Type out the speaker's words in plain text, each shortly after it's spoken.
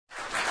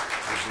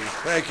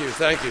Thank you.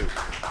 Thank you.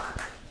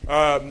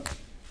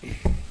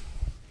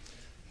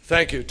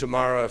 Thank you,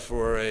 Tamara,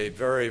 for a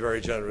very,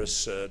 very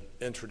generous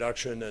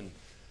introduction, and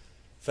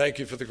thank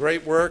you for the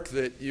great work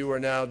that you are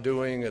now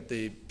doing at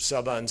the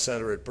Saban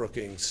Center at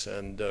Brookings,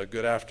 and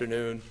good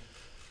afternoon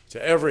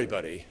to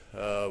everybody.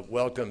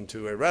 Welcome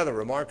to a rather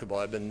remarkable,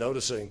 I've been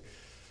noticing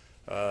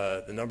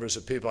the numbers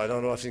of people. I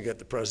don't often get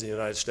the President of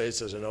the United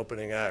States as an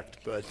opening act,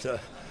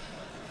 but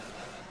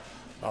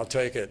I'll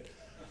take it.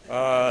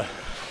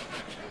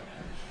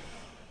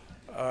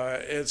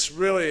 It's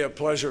really a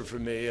pleasure for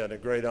me and a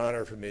great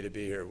honor for me to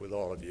be here with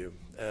all of you.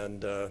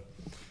 And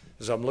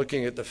as I'm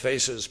looking at the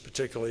faces,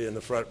 particularly in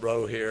the front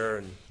row here,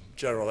 and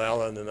General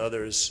Allen and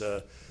others,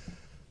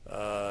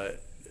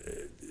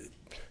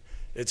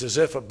 it's as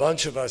if a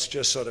bunch of us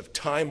just sort of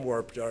time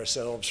warped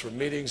ourselves from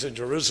meetings in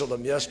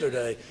Jerusalem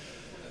yesterday,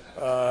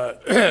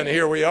 and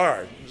here we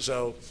are.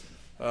 So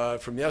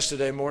from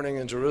yesterday morning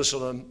in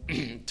Jerusalem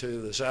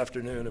to this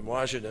afternoon in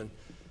Washington,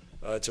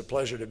 it's a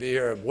pleasure to be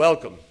here, and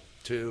welcome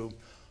to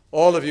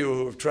all of you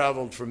who have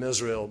traveled from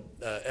Israel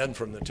and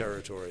from the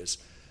territories.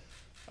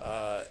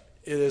 It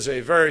is a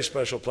very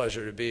special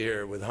pleasure to be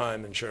here with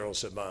Chaim and Cheryl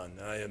Saban.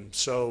 I am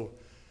so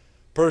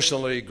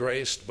personally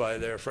graced by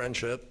their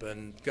friendship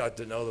and got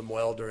to know them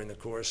well during the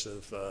course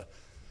of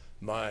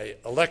my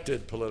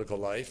elected political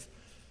life.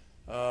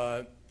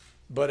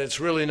 But it's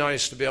really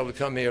nice to be able to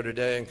come here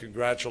today and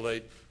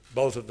congratulate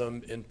both of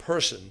them in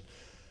person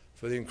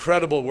for the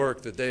incredible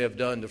work that they have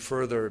done to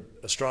further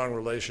a strong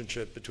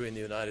relationship between the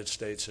United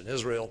States and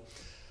Israel.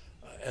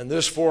 And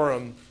this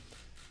forum,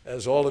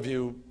 as all of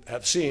you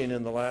have seen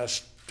in the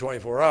last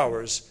 24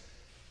 hours,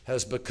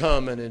 has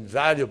become an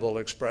invaluable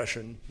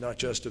expression, not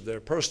just of their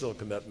personal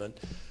commitment,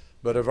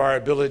 but of our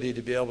ability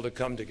to be able to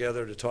come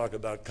together to talk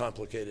about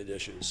complicated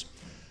issues.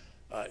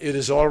 It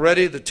is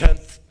already the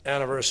 10th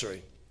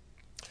anniversary.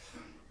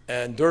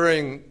 And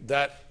during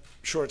that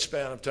short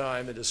span of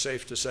time, it is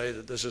safe to say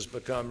that this has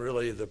become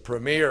really the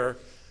premier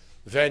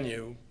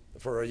venue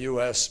for a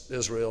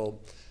U.S.-Israel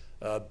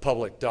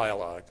public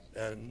dialogue.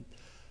 And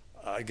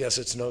I guess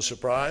it's no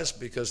surprise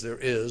because there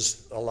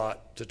is a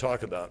lot to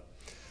talk about.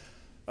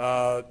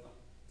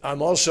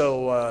 I'm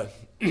also,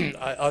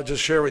 I'll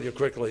just share with you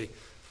quickly,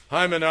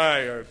 Chaim and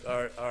I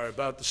are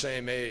about the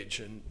same age,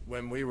 and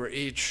when we were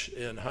each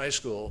in high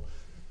school,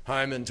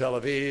 Chaim in Tel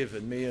Aviv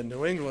and me in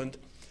New England,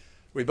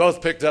 we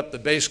both picked up the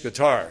bass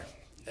guitar,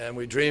 and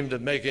we dreamed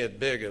of making it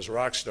big as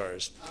rock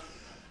stars.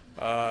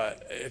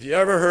 If you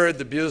ever heard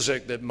the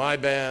music that my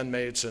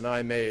bandmates and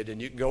I made, and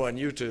you can go on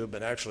YouTube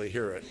and actually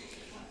hear it,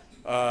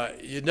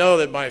 you know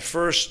that my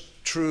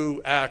first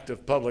true act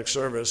of public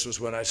service was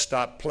when I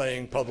stopped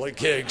playing public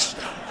gigs.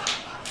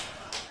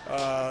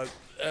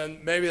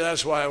 And maybe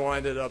that's why I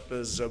wound up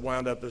as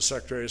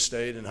Secretary of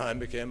State, and Chaim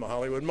became a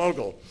Hollywood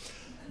mogul.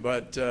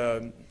 But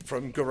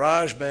from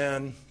garage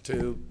band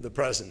to the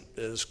present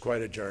is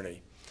quite a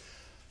journey.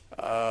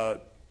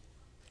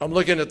 I'm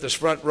looking at this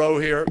front row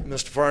here,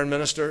 Mr. Foreign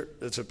Minister.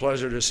 It's a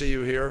pleasure to see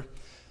you here.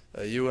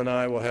 You and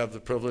I will have the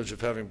privilege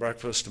of having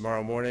breakfast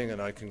tomorrow morning,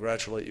 and I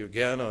congratulate you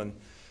again on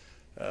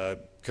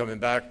coming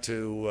back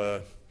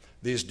to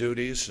these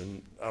duties,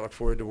 and I look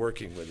forward to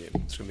working with you.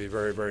 It's going to be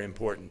very, very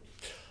important.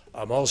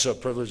 I'm also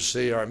privileged to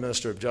see our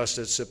Minister of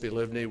Justice, Tzipi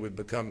Livni. We've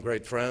become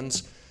great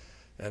friends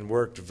and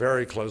worked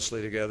very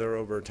closely together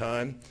over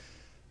time.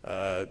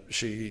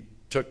 She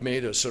took me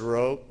to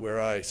Sderot, where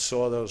I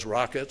saw those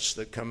rockets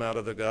that come out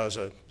of the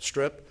Gaza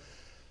Strip,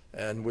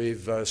 and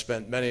we've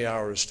spent many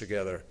hours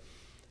together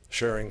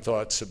sharing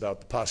thoughts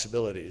about the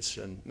possibilities.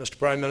 And Mr.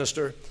 Prime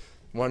Minister,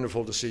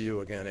 wonderful to see you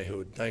again,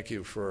 Ehud. Thank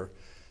you for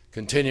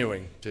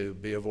continuing to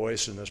be a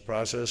voice in this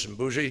process. And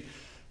Bougie,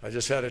 I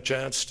just had a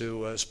chance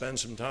to spend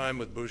some time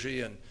with Bougie,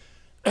 and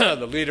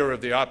the leader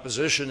of the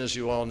opposition, as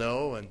you all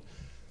know, and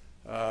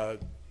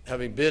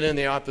having been in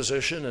the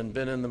opposition and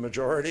been in the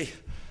majority,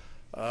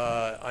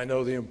 I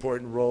know the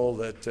important role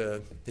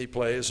that he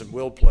plays and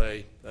will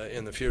play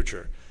in the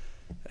future,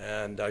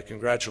 and I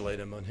congratulate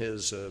him on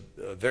his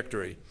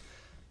victory.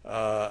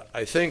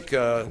 I think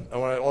I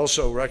want to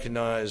also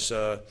recognize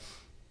our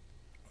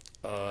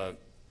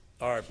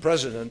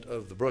president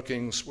of the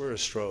Brookings. Where is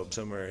Strobe?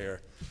 Somewhere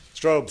here.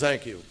 Strobe,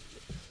 thank you.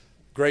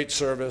 Great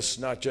service,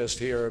 not just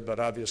here,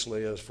 but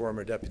obviously as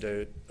former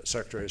Deputy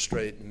Secretary of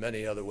State in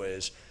many other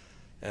ways.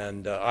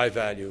 And I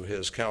value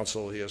his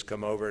counsel. He has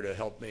come over to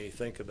help me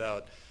think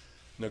about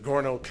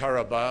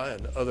Nagorno-Karabakh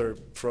and other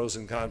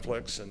frozen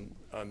conflicts, and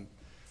I'm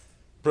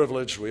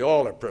privileged, we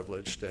all are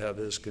privileged, to have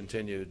his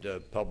continued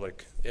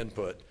public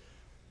input.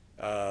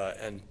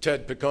 And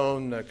Ted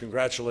Picone,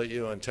 congratulate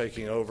you on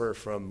taking over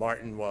from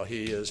Martin while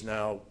he is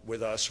now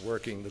with us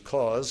working the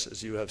cause,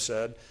 as you have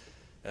said.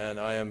 And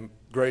I am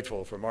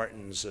grateful for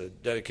Martin's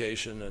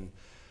dedication and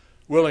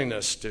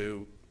willingness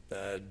to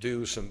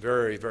do some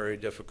very, very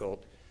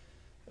difficult,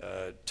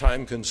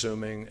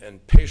 time-consuming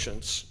and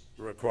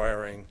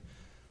patience-requiring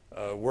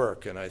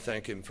work, and I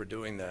thank him for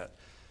doing that.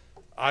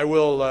 I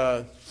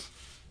will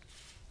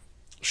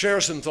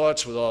share some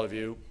thoughts with all of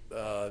you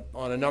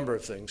on a number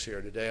of things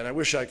here today, and I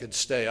wish I could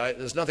stay.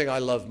 There's nothing I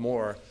love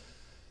more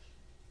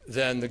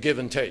than the give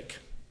and take.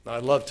 I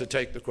love to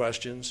take the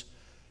questions.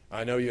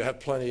 I know you have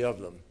plenty of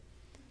them.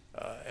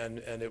 And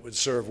it would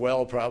serve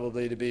well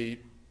probably to be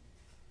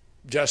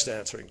just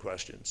answering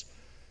questions.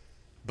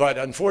 But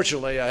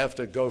unfortunately, I have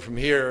to go from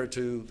here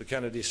to the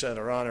Kennedy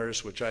Center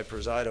Honors, which I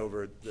preside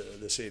over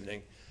this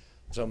evening.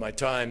 So my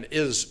time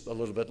is a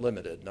little bit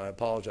limited, and I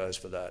apologize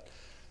for that.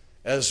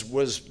 As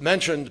was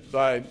mentioned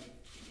by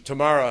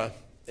Tamara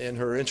in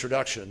her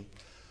introduction,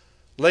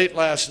 late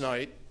last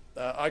night,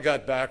 I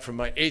got back from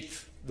my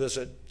 8th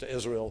visit to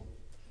Israel.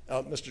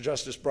 Mr.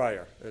 Justice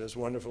Breyer, it is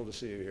wonderful to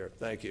see you here.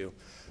 Thank you.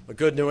 A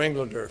good New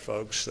Englander,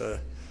 folks,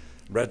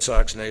 Red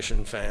Sox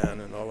Nation fan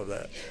and all of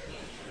that.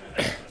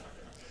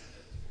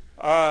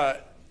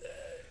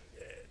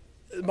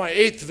 My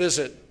 8th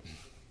visit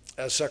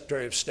as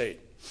Secretary of State.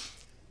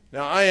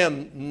 Now, I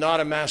am not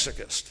a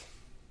masochist.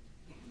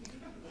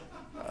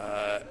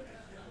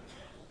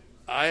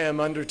 I am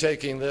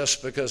undertaking this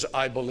because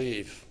I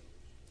believe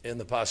in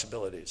the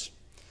possibilities.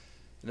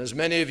 And as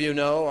many of you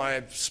know,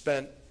 I've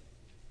spent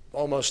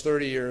almost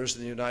 30 years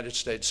in the United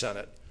States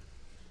Senate,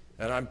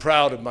 and I'm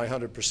proud of my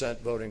 100%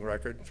 voting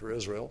record for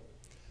Israel.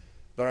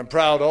 But I'm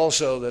proud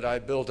also that I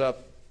built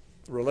up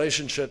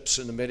relationships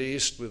in the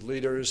Mideast with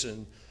leaders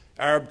in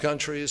Arab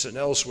countries and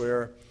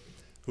elsewhere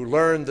who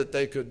learned that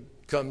they could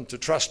come to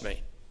trust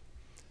me.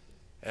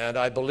 And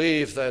I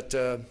believe that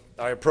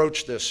I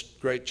approached this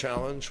great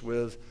challenge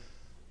with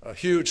a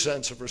huge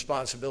sense of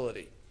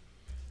responsibility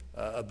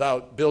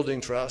about building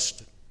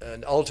trust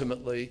and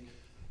ultimately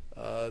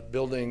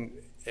building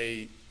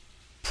a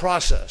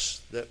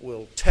process that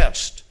will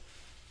test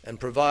and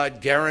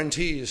provide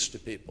guarantees to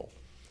people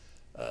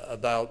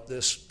about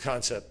this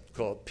concept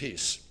called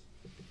peace.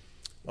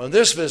 On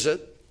this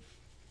visit,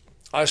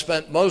 I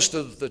spent most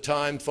of the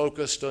time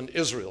focused on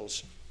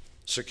Israel's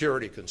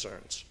security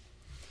concerns,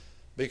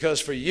 because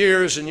for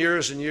years and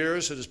years and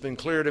years it has been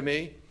clear to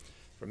me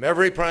from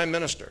every prime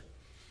minister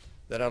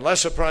that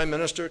unless a prime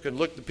minister can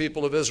look the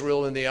people of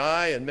Israel in the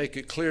eye and make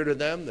it clear to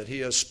them that he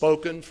has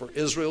spoken for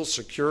Israel's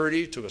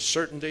security to a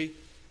certainty,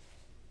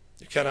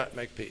 you cannot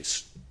make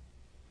peace.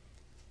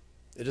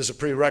 It is a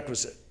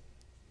prerequisite.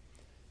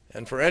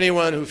 And for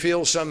anyone who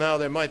feels somehow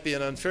there might be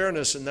an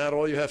unfairness in that,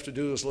 all you have to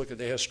do is look at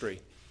the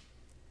history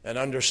and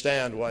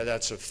understand why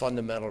that's a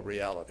fundamental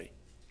reality.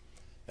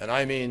 And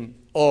I mean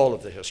all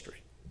of the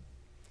history.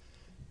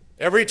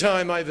 Every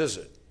time I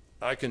visit,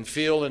 I can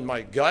feel in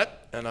my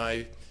gut, and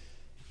I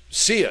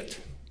see it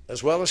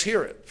as well as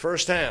hear it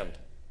firsthand,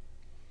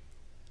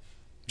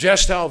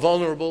 just how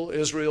vulnerable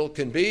Israel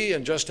can be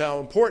and just how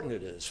important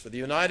it is for the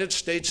United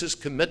States'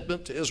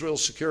 commitment to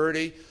Israel's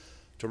security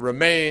to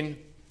remain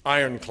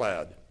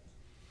ironclad.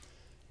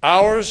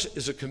 Ours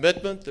is a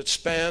commitment that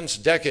spans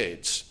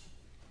decades.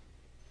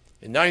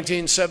 In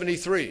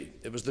 1973,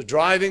 it was the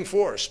driving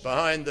force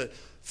behind the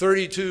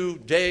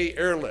 32-day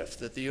airlift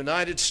that the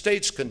United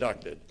States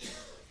conducted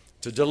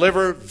to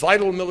deliver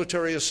vital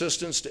military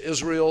assistance to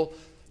Israel,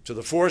 to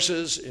the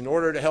forces, in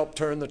order to help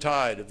turn the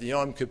tide of the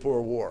Yom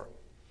Kippur War.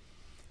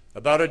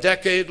 About a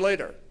decade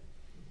later,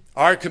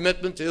 our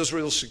commitment to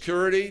Israel's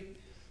security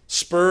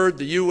spurred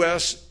the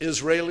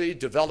U.S.-Israeli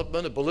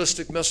development of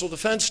ballistic missile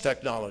defense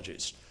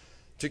technologies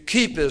to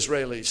keep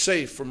Israelis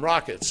safe from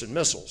rockets and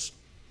missiles.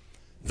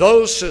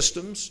 Those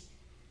systems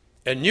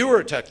and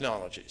newer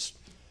technologies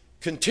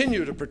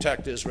continue to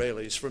protect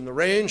Israelis from the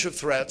range of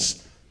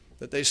threats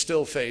that they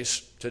still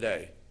face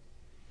today.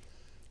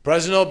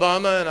 President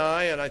Obama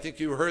and I think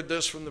you heard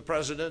this from the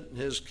President in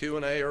his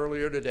Q&A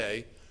earlier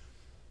today,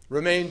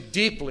 remain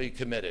deeply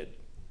committed,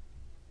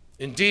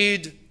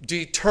 indeed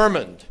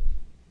determined,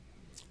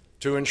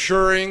 to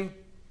ensuring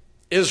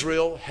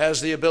Israel has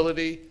the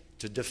ability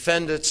to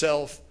defend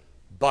itself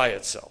by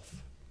itself.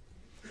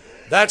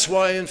 That's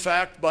why, in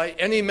fact, by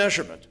any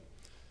measurement,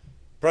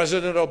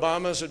 President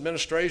Obama's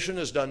administration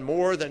has done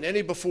more than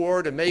any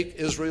before to make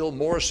Israel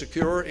more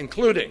secure,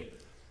 including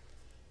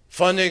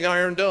funding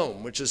Iron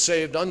Dome, which has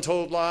saved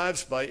untold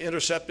lives by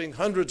intercepting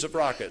hundreds of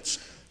rockets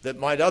that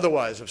might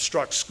otherwise have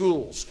struck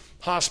schools,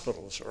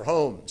 hospitals, or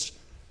homes,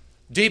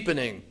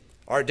 deepening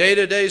our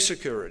day-to-day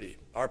security,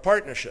 our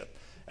partnership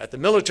at the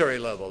military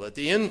level, at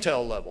the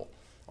intel level,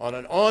 on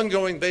an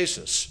ongoing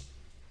basis,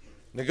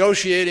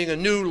 negotiating a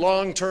new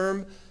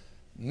long-term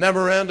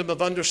memorandum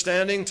of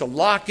understanding to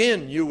lock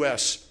in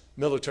U.S.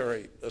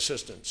 military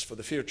assistance for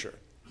the future,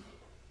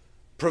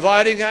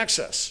 providing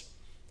access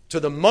to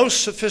the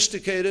most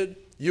sophisticated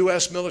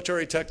U.S.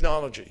 military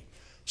technology,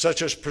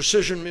 such as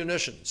precision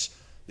munitions,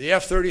 the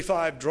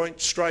F-35 Joint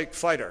Strike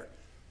Fighter,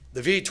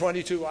 the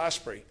V-22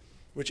 Osprey,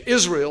 which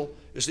Israel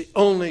is the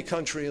only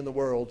country in the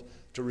world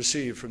to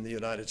receive from the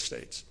United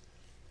States,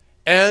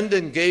 and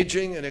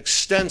engaging in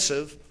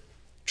extensive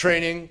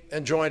training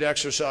and joint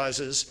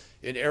exercises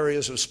in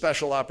areas of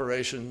special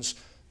operations,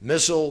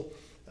 missile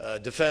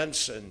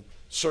defense, and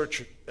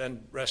search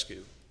and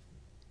rescue.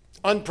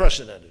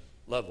 Unprecedented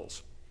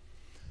levels.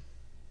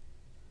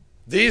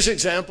 These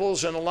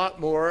examples and a lot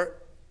more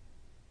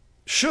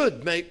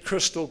should make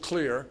crystal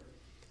clear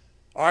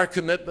our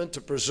commitment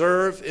to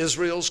preserve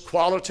Israel's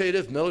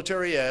qualitative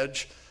military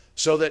edge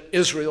so that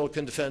Israel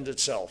can defend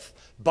itself,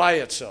 by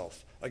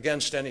itself,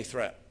 against any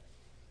threat.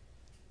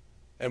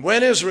 And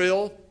when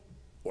Israel,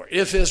 or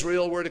if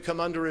Israel were to come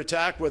under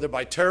attack, whether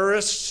by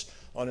terrorists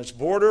on its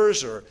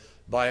borders or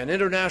by an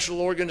international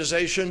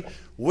organization,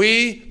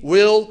 we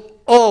will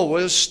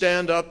always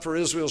stand up for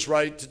Israel's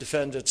right to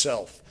defend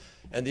itself.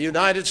 And the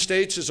United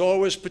States is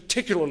always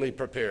particularly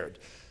prepared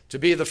to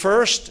be the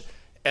first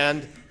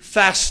and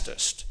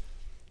fastest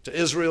to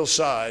Israel's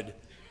side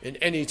in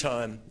any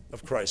time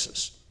of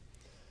crisis.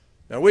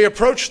 Now, we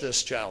approach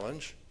this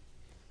challenge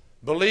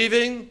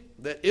believing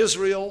that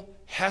Israel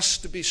has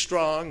to be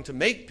strong to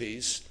make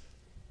peace,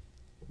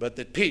 but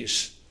that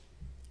peace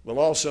will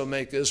also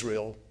make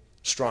Israel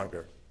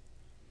stronger.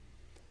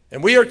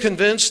 And we are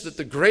convinced that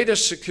the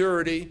greatest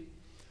security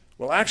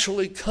will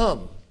actually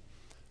come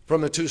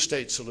from a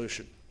two-state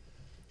solution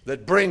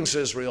that brings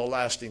Israel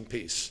lasting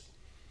peace.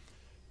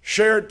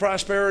 Shared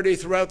prosperity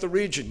throughout the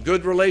region,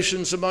 good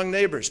relations among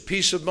neighbors,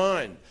 peace of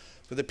mind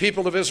for the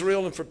people of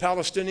Israel and for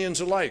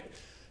Palestinians alike.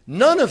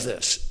 None of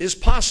this is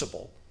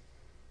possible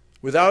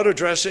without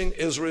addressing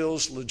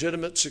Israel's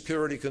legitimate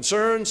security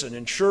concerns and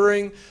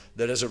ensuring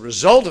that as a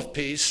result of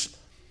peace,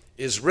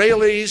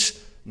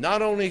 Israelis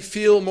not only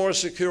feel more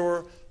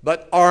secure,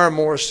 but are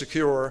more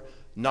secure,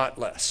 not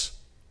less.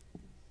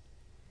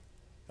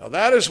 Now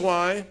that is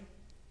why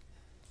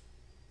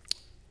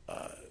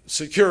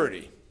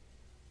security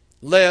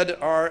led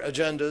our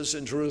agendas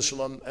in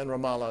Jerusalem and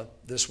Ramallah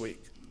this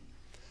week.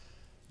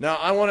 Now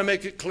I want to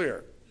make it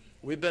clear,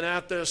 we've been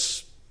at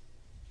this,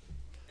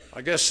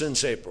 I guess,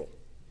 since April,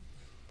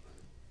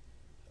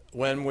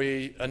 when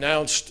we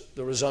announced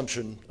the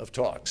resumption of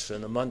talks,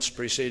 and the months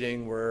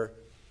preceding were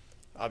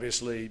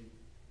obviously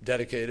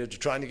dedicated to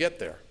trying to get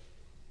there.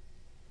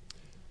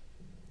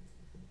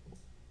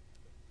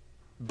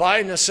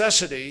 By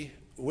necessity,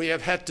 we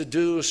have had to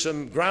do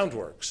some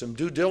groundwork, some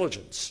due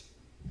diligence,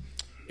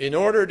 in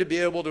order to be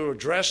able to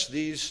address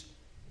these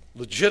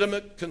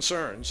legitimate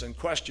concerns and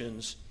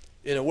questions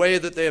in a way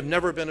that they have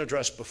never been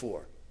addressed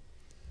before.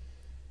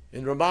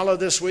 In Ramallah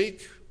this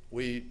week,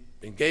 we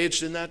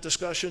engaged in that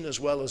discussion as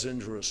well as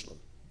in Jerusalem.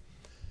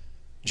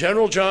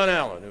 General John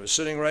Allen, who is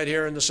sitting right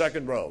here in the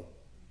second row,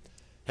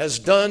 has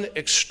done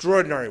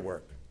extraordinary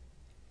work.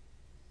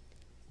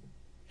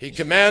 He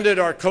commanded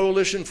our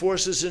coalition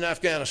forces in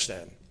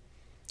Afghanistan,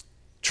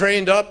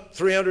 trained up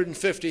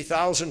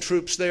 350,000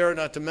 troops there,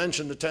 not to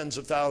mention the tens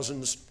of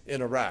thousands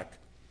in Iraq.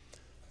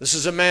 This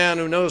is a man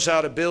who knows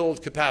how to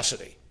build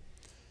capacity.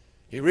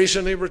 He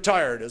recently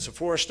retired as a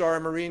 4-star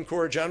Marine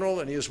Corps general,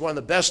 and he is one of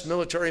the best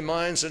military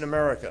minds in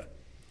America.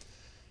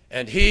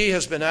 And he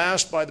has been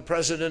asked by the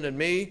President and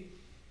me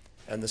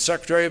and the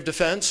Secretary of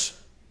Defense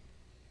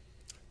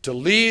to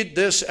lead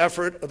this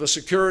effort of a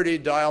security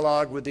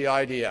dialogue with the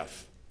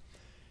IDF.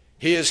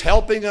 He is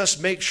helping us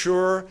make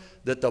sure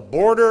that the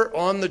border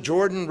on the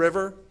Jordan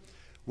River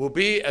will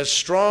be as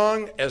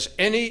strong as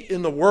any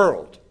in the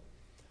world,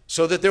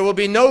 so that there will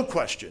be no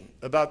question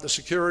about the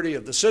security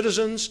of the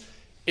citizens,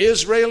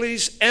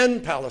 Israelis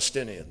and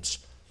Palestinians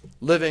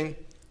living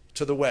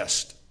to the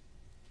west.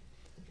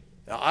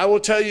 Now, I will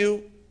tell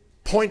you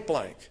point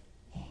blank,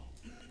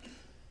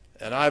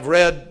 and I've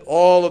read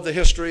all of the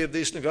history of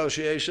these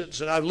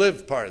negotiations, and I've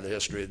lived part of the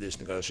history of these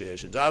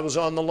negotiations. I was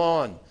on the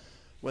lawn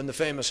when the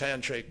famous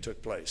handshake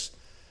took place.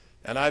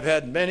 And I've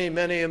had many,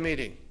 many a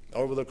meeting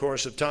over the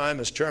course of time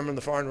as chairman of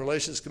the Foreign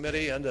Relations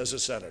Committee and as a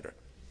senator.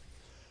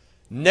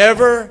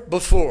 Never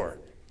before,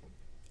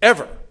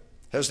 ever,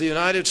 has the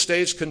United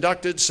States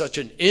conducted such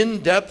an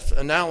in-depth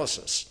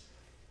analysis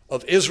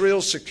of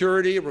Israel's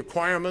security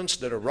requirements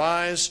that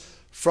arise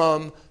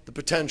from the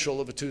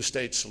potential of a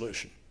two-state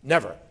solution.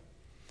 Never.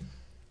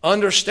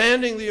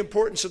 Understanding the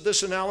importance of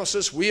this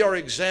analysis, we are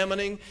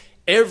examining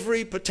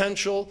every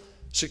potential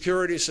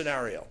security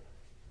scenario.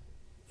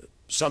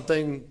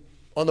 Something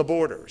on the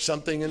border,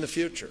 something in the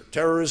future,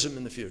 terrorism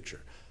in the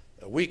future,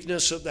 a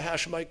weakness of the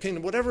Hashemite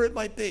kingdom, whatever it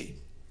might be.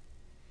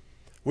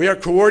 We are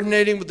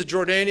coordinating with the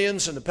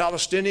Jordanians and the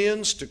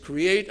Palestinians to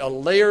create a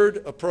layered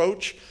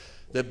approach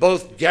that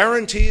both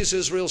guarantees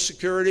Israel's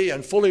security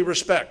and fully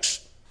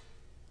respects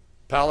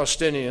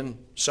Palestinian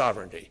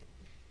sovereignty.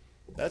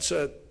 That's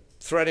a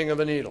threading of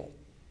a needle,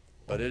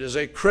 but it is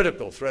a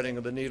critical threading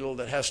of a needle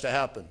that has to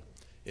happen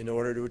in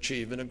order to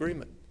achieve an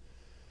agreement.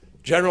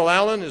 General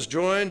Allen is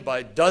joined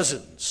by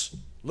dozens,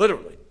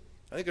 literally,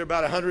 I think there are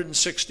about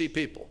 160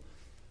 people,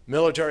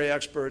 military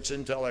experts,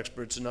 intel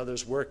experts, and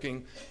others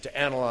working to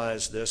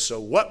analyze this. So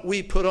what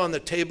we put on the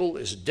table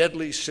is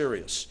deadly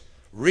serious,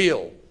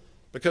 real,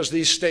 because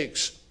these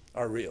stakes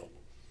are real.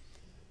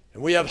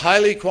 And we have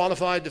highly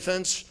qualified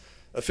defense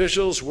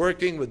officials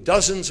working with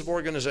dozens of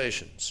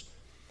organizations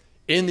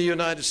in the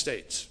United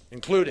States,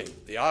 including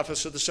the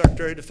Office of the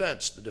Secretary of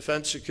Defense, the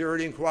Defense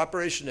Security and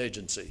Cooperation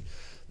Agency,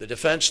 the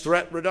Defense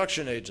Threat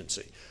Reduction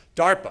Agency,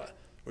 DARPA,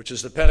 which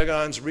is the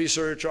Pentagon's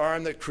research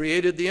arm that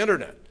created the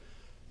internet,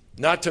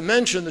 not to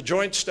mention the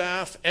Joint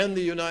Staff and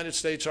the United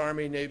States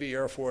Army, Navy,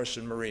 Air Force,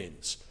 and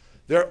Marines.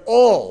 They're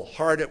all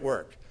hard at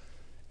work,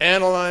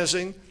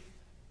 analyzing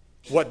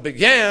What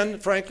began,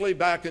 frankly,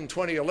 back in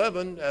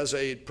 2011 as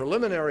a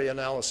preliminary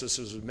analysis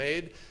was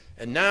made,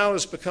 and now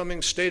is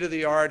becoming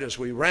state-of-the-art as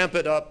we ramp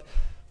it up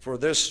for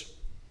this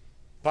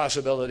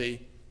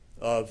possibility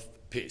of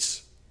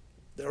peace.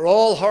 They're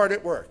all hard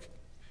at work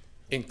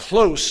in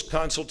close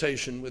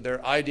consultation with their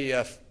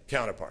IDF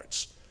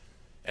counterparts.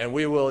 And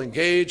we will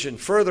engage in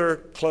further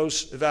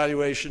close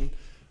evaluation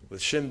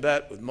with Shin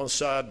Bet, with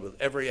Mossad, with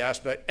every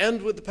aspect,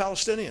 and with the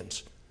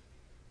Palestinians.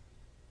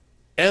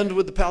 And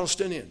with the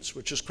Palestinians,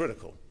 which is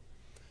critical.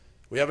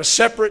 We have a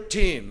separate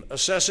team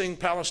assessing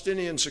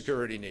Palestinian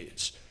security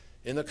needs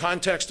in the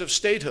context of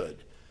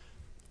statehood.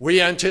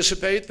 We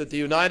anticipate that the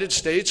United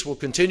States will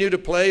continue to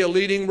play a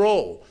leading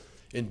role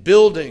in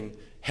building,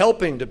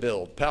 helping to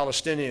build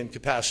Palestinian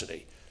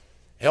capacity,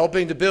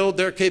 helping to build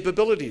their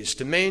capabilities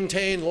to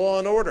maintain law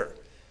and order,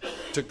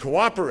 to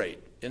cooperate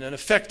in an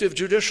effective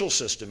judicial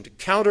system, to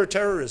counter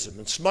terrorism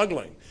and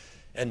smuggling,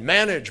 and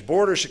manage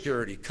border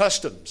security,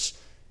 customs,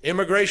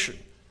 immigration.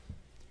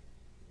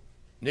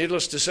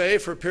 Needless to say,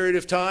 for a period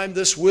of time,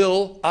 this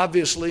will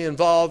obviously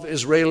involve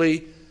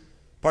Israeli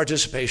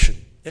participation.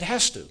 It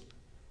has to.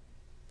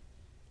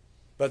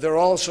 But there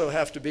also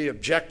have to be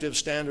objective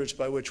standards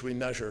by which we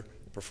measure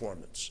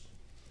performance.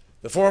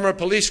 The former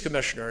police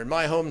commissioner in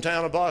my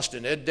hometown of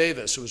Boston, Ed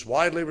Davis, who is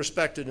widely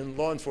respected in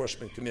the law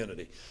enforcement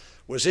community,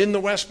 was in the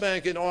West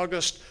Bank in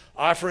August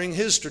offering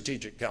his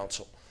strategic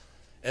counsel.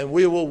 And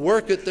we will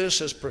work at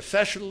this as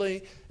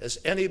professionally as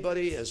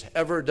anybody has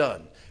ever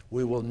done.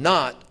 We will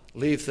not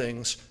leave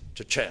things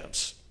to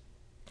chance.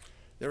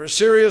 There are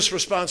serious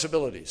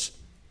responsibilities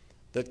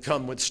that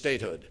come with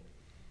statehood,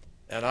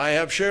 and I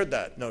have shared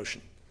that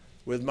notion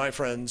with my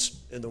friends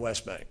in the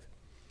West Bank.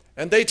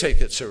 And they take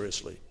it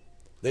seriously.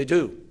 They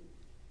do.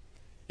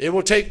 It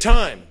will take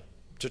time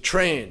to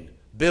train,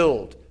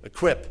 build,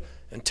 equip,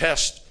 and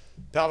test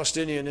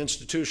Palestinian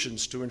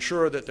institutions to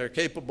ensure that they're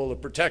capable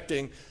of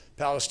protecting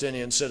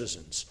Palestinian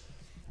citizens.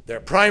 Their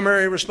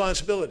primary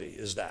responsibility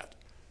is that,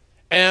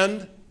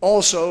 and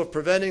also of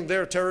preventing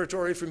their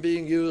territory from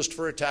being used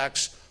for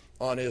attacks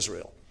on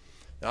Israel.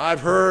 Now, I've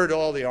heard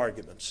all the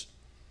arguments.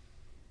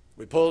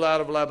 We pulled out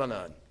of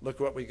Lebanon. Look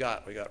what we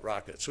got. We got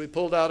rockets. We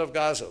pulled out of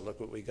Gaza. Look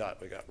what we got.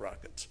 We got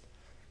rockets.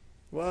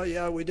 Well,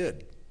 yeah, we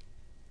did.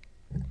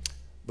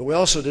 But we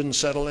also didn't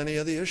settle any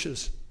of the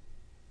issues.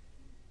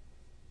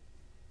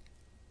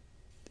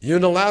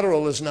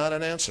 Unilateral is not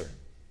an answer.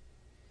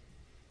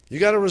 You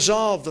got to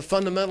resolve the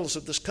fundamentals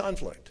of this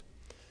conflict.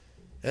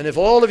 And if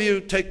all of you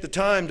take the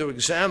time to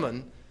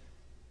examine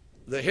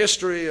the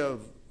history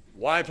of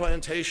Y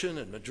Plantation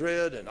and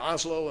Madrid and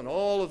Oslo and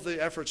all of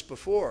the efforts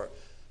before,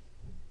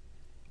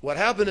 what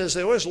happened is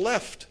they always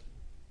left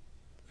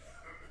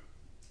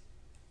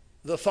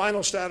the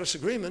final status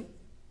agreement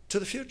to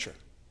the future.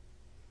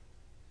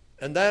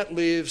 And that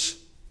leaves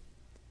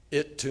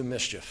it to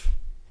mischief.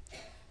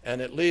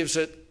 And it leaves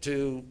it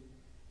to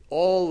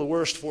all the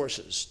worst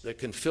forces that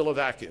can fill a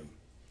vacuum.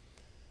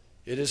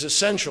 It is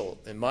essential,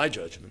 in my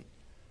judgment,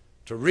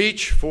 to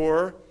reach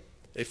for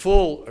a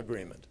full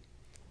agreement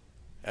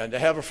and to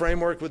have a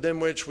framework within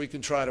which we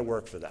can try to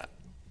work for that.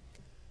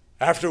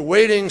 After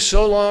waiting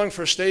so long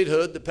for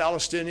statehood, the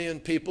Palestinian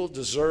people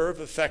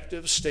deserve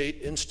effective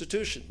state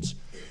institutions.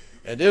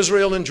 And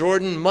Israel and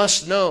Jordan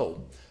must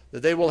know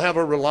that they will have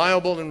a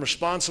reliable and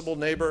responsible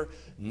neighbor,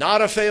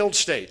 not a failed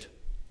state,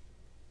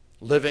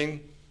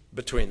 living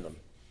between them.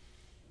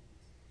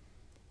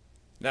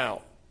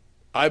 Now,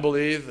 I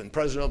believe, and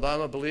President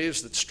Obama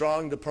believes, that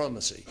strong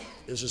diplomacy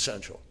is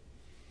essential.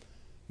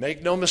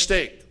 Make no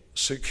mistake,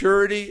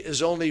 security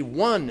is only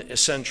one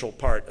essential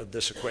part of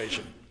this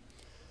equation.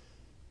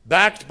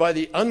 Backed by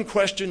the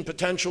unquestioned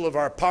potential of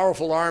our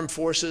powerful armed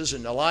forces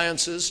and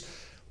alliances,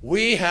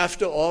 we have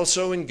to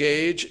also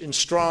engage in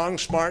strong,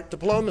 smart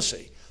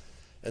diplomacy.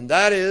 And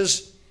that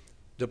is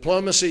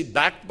diplomacy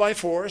backed by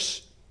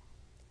force,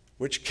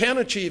 which can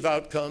achieve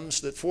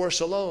outcomes that force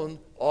alone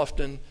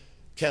often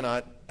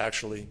cannot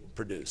actually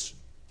produce.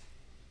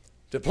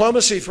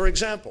 Diplomacy, for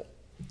example,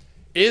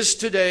 is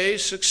today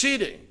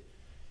succeeding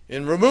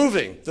in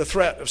removing the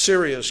threat of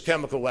Syria's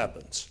chemical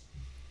weapons.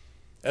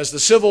 As the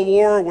civil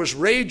war was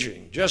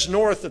raging just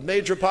north of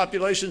major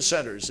population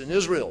centers in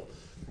Israel,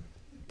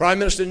 Prime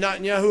Minister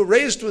Netanyahu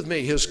raised with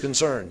me his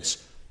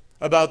concerns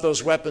about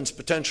those weapons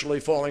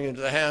potentially falling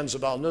into the hands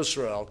of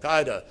al-Nusra,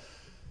 al-Qaeda,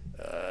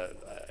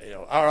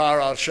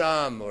 Ahrar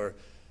al-Sham, or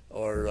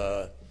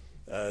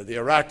the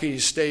Iraqi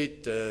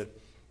state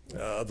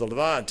of the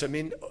Levant. I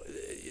mean,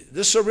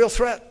 this is a real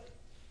threat,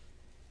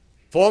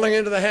 falling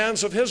into the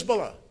hands of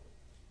Hezbollah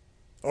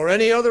or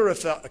any other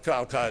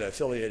al-Qaeda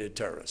affiliated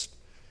terrorist.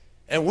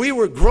 And we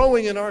were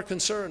growing in our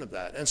concern of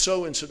that, and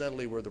so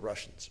incidentally were the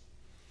Russians.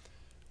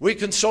 We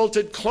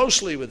consulted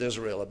closely with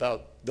Israel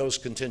about those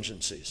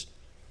contingencies,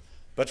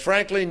 but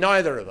frankly,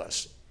 neither of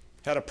us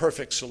had a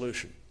perfect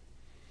solution.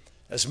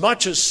 As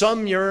much as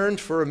some yearned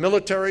for a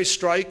military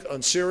strike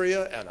on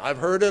Syria, and I've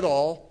heard it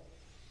all,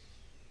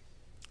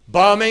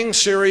 bombing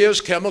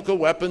Syria's chemical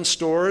weapons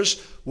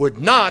stores would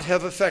not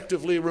have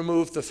effectively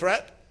removed the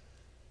threat,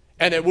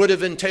 and it would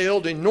have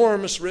entailed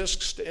enormous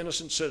risks to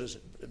innocent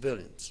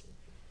civilians.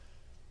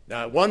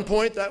 Now, at one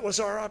point, that was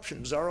our option.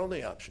 It was our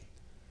only option.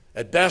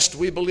 At best,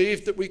 we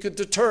believed that we could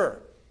deter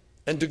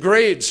and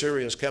degrade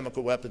Syria's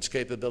chemical weapons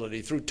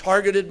capability through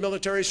targeted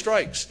military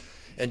strikes.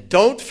 And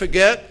don't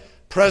forget,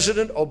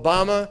 President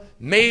Obama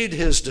made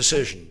his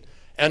decision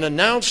and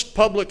announced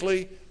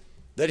publicly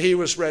that he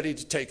was ready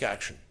to take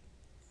action.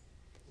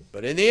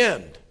 But in the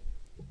end,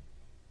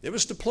 it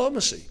was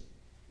diplomacy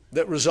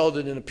that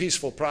resulted in a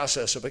peaceful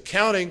process of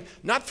accounting,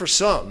 not for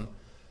some,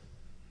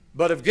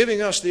 but of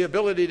giving us the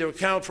ability to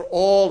account for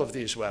all of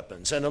these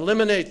weapons and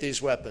eliminate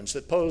these weapons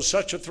that pose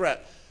such a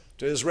threat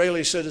to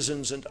Israeli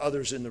citizens and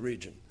others in the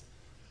region.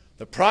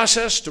 The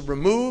process to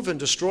remove and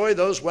destroy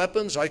those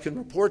weapons, I can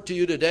report to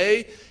you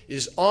today,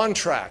 is on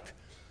track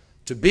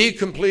to be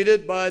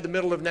completed by the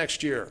middle of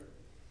next year.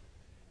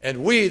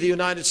 And we, the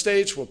United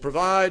States, will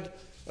provide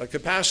a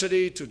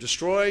capacity to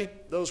destroy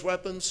those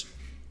weapons.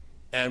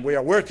 And we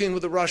are working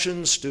with the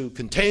Russians to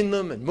contain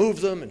them and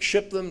move them and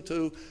ship them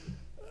to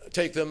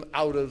take them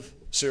out of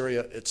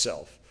Syria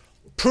itself,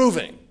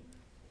 proving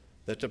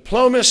that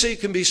diplomacy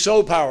can be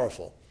so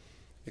powerful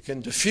it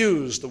can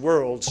diffuse the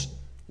world's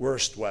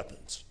worst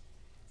weapons.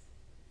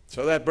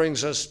 So that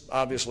brings us,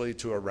 obviously,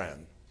 to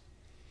Iran.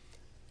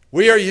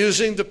 We are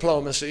using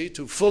diplomacy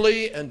to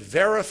fully and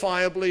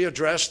verifiably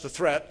address the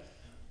threat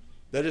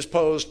that is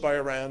posed by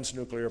Iran's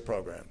nuclear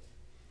program.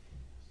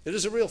 It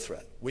is a real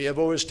threat. We have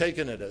always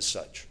taken it as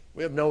such.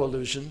 We have no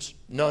illusions,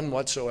 none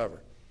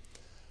whatsoever.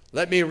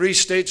 Let me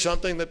restate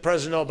something that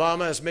President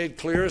Obama has made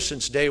clear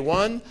since day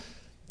one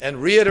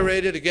and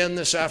reiterated again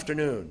this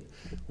afternoon.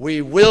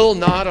 We will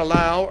not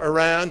allow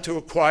Iran to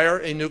acquire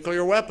a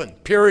nuclear weapon,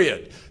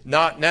 period.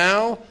 Not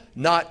now,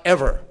 not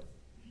ever.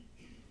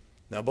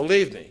 Now,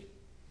 believe me,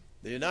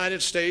 the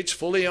United States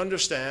fully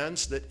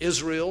understands that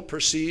Israel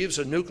perceives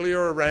a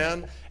nuclear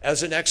Iran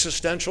as an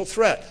existential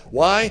threat.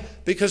 Why?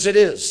 Because it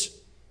is.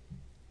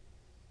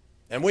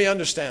 And we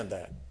understand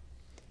that.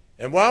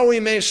 And while we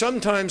may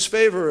sometimes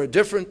favor a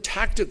different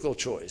tactical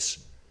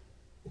choice,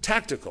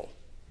 the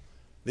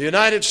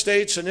United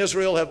States and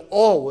Israel have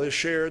always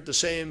shared the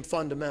same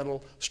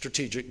fundamental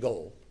strategic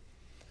goal.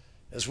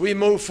 As we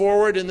move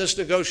forward in this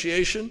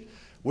negotiation,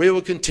 we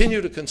will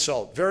continue to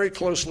consult very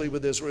closely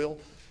with Israel,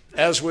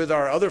 as with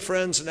our other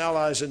friends and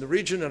allies in the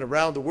region and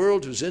around the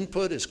world whose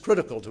input is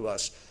critical to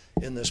us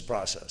in this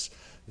process.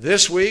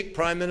 This week,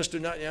 Prime Minister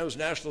Netanyahu's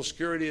National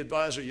Security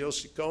Advisor,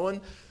 Yossi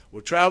Cohen,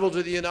 will travel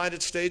to the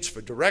United States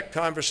for direct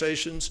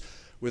conversations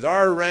with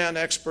our Iran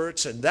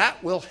experts, and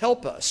that will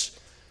help us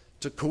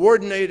to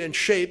coordinate and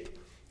shape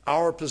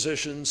our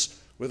positions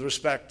with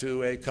respect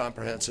to a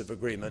comprehensive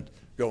agreement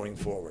going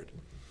forward.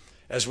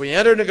 As we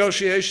enter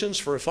negotiations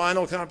for a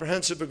final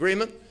comprehensive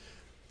agreement,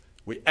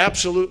 we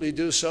absolutely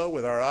do so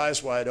with our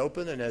eyes wide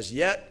open, and as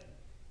yet,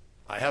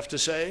 I have to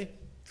say,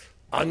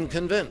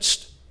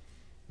 unconvinced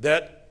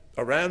that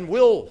Iran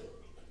will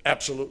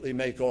absolutely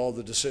make all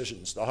the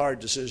decisions, the hard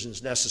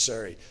decisions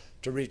necessary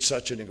to reach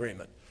such an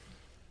agreement.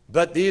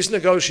 But these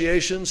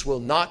negotiations will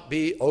not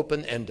be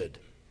open-ended.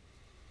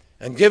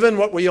 And given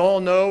what we all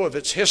know of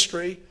its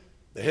history,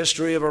 the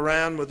history of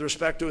Iran with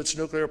respect to its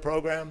nuclear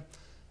program,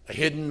 a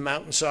hidden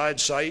mountainside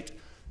site,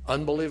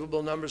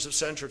 unbelievable numbers of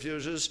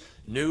centrifuges,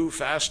 new,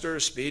 faster,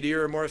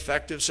 speedier, more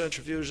effective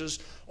centrifuges,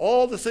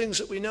 all the things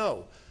that we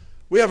know,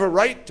 we have a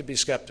right to be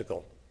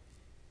skeptical.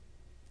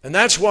 And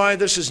that's why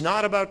this is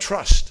not about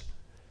trust.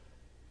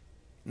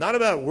 Not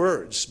about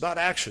words, about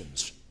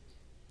actions.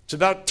 It's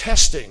about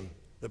testing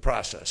the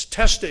process,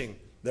 testing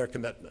their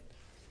commitment.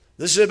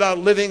 This is about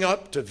living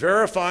up to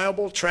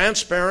verifiable,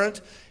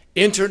 transparent,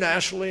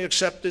 internationally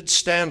accepted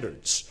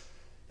standards.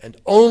 And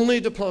only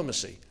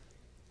diplomacy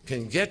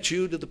can get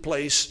you to the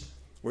place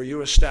where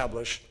you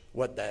establish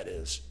what that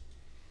is.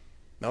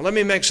 Now, let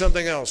me make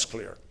something else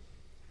clear.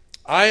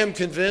 I am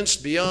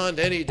convinced beyond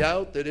any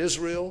doubt that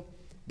Israel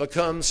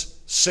becomes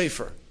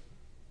safer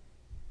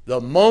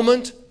the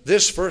moment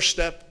this first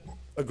step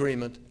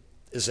agreement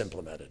is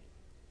implemented.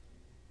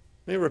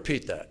 Let me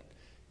repeat that.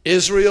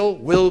 Israel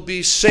will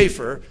be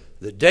safer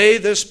the day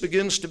this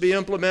begins to be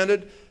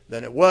implemented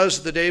than it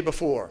was the day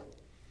before.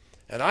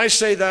 And I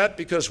say that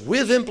because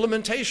with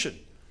implementation,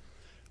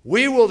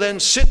 we will then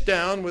sit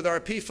down with our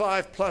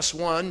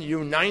P5+1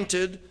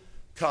 united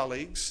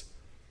colleagues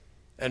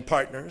and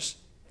partners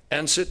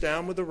and sit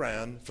down with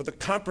Iran for the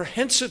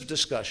comprehensive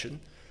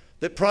discussion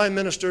that Prime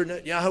Minister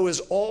Netanyahu has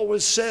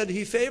always said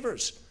he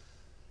favors.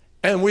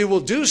 And we will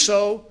do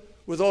so,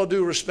 with all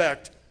due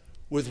respect,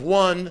 with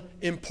one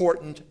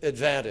important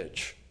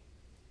advantage.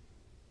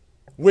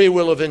 We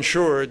will have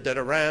ensured that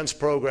Iran's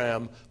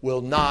program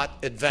will not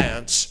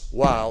advance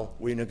while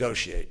we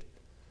negotiate.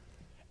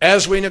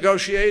 As we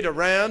negotiate,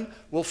 Iran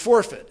will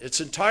forfeit its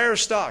entire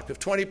stock of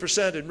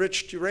 20%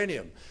 enriched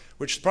uranium,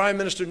 which Prime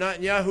Minister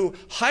Netanyahu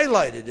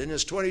highlighted in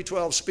his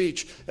 2012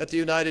 speech at the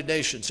United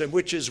Nations, and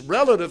which is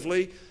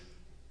relatively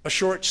a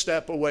short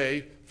step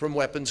away from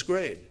weapons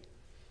grade.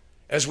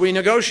 As we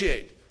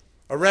negotiate,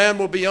 Iran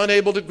will be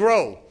unable to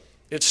grow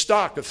its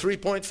stock of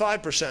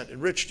 3.5%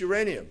 enriched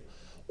uranium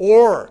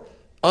or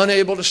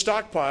unable to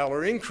stockpile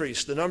or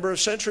increase the number of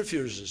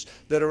centrifuges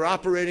that are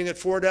operating at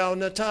Fordow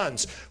and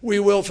Natanz. We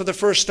will, for the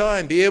first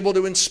time, be able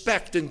to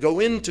inspect and go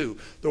into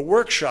the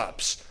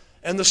workshops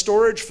and the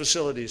storage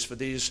facilities for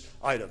these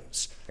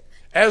items.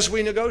 As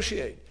we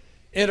negotiate,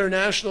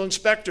 international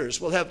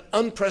inspectors will have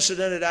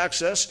unprecedented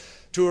access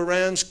to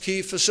Iran's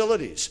key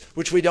facilities,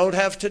 which we don't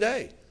have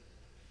today.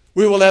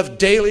 We will have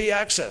daily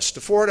access to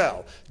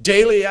Fordow,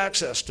 daily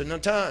access to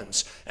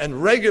Natanz,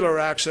 and regular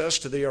access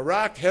to the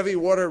Iraq heavy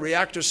water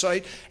reactor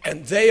site,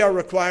 and they are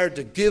required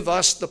to give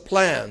us the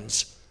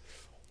plans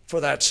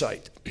for that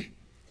site.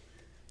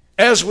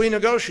 As we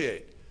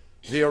negotiate,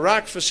 the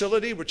Iraq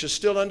facility, which is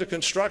still under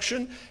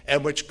construction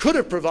and which could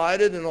have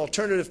provided an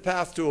alternative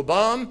path to a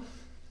bomb,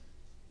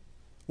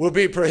 will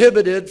be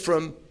prohibited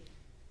from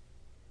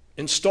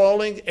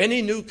installing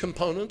any new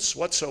components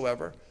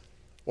whatsoever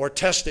or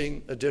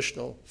testing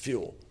additional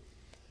fuel.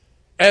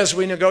 As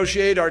we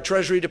negotiate, our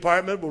Treasury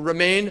Department will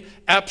remain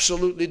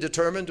absolutely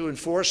determined to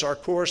enforce our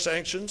core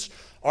sanctions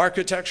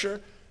architecture,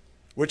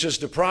 which has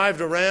deprived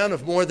Iran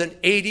of more than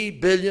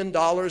 $80 billion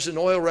in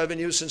oil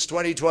revenue since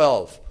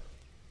 2012.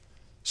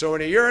 So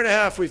in a year and a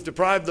half, we've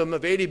deprived them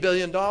of $80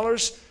 billion,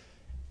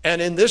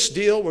 and in this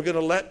deal, we're going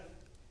to let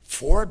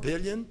 $4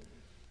 billion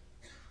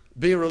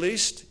be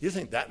released. You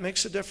think that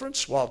makes a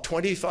difference? While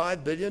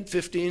 25 billion,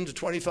 15 to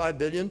 25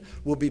 billion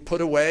will be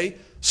put away,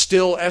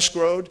 still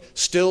escrowed,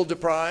 still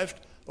deprived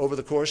over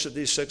the course of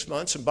these 6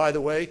 months. And by the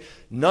way,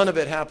 none of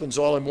it happens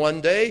all in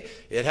one day.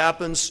 It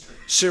happens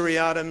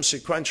seriatim,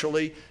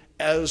 sequentially,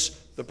 as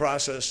the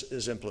process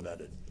is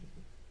implemented.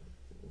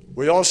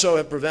 We also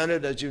have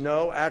prevented, as you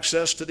know,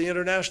 access to the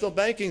international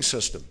banking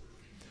system.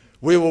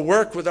 We will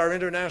work with our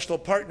international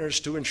partners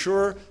to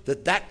ensure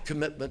that that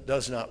commitment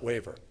does not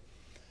waver.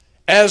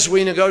 As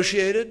we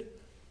negotiated,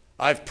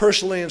 I've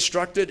personally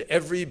instructed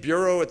every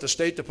bureau at the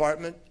State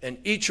Department and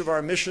each of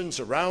our missions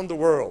around the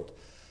world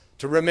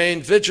to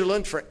remain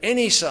vigilant for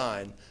any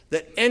sign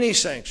that any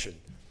sanction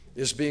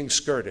is being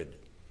skirted.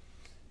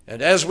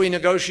 And as we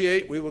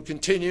negotiate, we will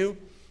continue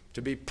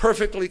to be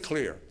perfectly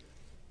clear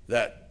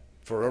that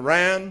for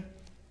Iran,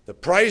 the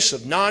price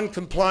of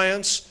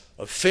non-compliance,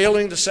 of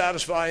failing to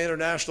satisfy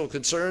international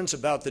concerns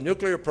about the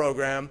nuclear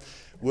program,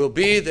 will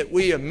be that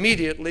we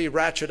immediately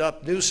ratchet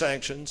up new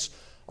sanctions,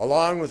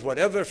 along with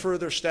whatever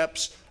further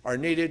steps are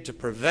needed to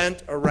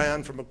prevent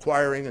Iran from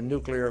acquiring a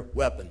nuclear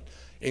weapon,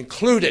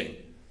 including,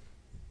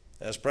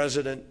 as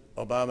President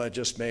Obama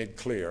just made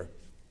clear,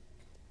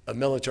 a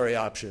military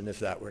option if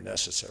that were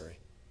necessary.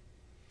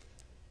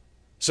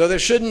 So there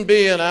shouldn't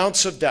be an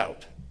ounce of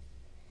doubt.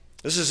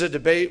 This is a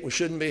debate we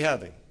shouldn't be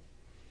having.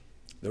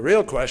 The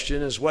real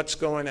question is what's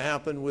going to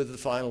happen with the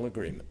final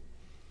agreement.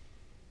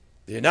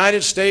 The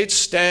United States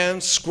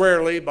stands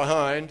squarely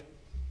behind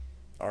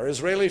our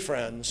Israeli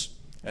friends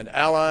and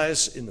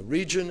allies in the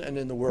region and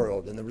in the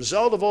world. And the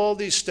result of all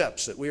these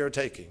steps that we are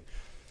taking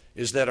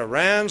is that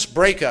Iran's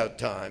breakout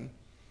time,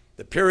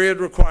 the period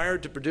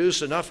required to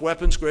produce enough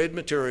weapons-grade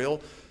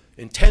material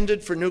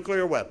intended for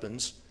nuclear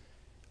weapons,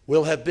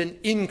 will have been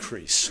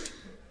increased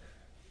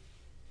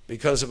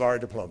because of our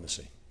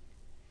diplomacy.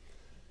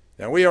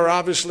 Now, we are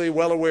obviously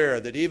well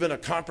aware that even a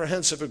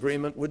comprehensive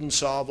agreement wouldn't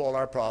solve all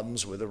our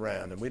problems with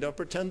Iran, and we don't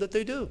pretend that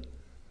they do.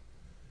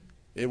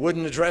 It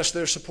wouldn't address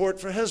their support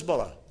for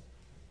Hezbollah.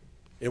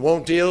 It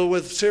won't deal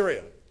with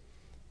Syria,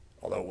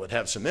 although it would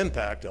have some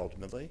impact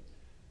ultimately.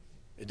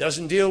 It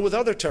doesn't deal with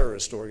other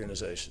terrorist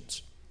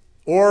organizations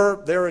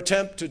or their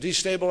attempt to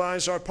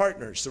destabilize our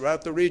partners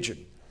throughout the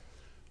region.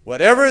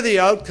 Whatever the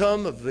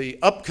outcome of the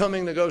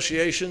upcoming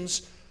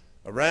negotiations,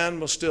 Iran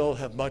will still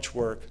have much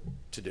work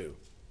to do.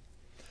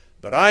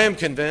 But I am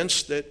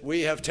convinced that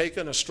we have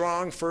taken a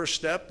strong first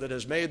step that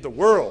has made the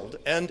world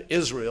and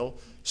Israel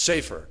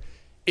safer,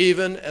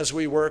 even as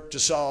we work to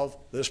solve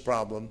this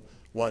problem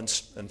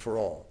once and for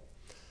all.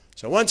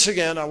 So once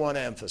again, I want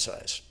to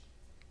emphasize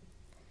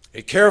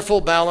a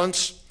careful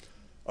balance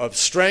of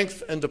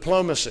strength and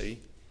diplomacy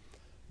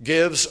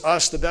gives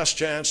us the best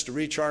chance to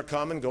reach our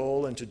common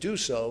goal and to do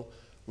so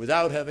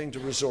without having to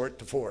resort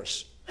to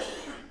force.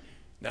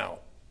 Now,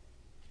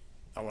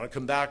 I want to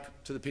come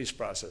back to the peace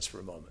process for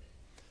a moment,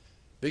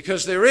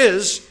 because there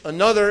is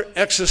another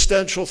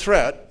existential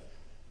threat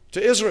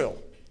to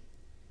Israel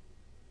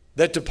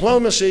that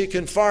diplomacy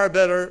can far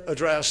better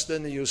address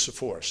than the use of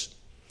force.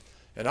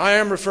 And I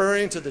am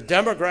referring to the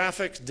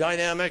demographic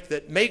dynamic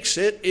that makes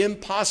it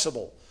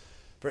impossible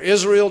for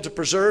Israel to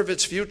preserve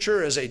its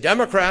future as a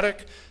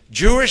democratic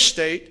Jewish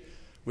state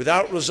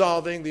without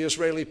resolving the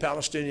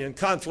Israeli-Palestinian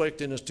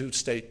conflict in a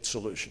two-state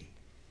solution.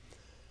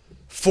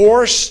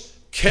 Force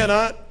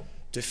cannot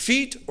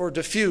defeat or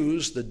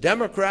diffuse the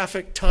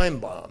demographic time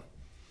bomb.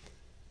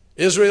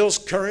 Israel's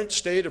current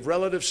state of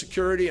relative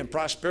security and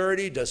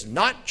prosperity does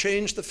not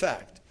change the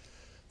fact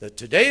that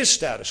today's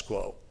status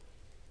quo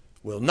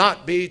will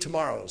not be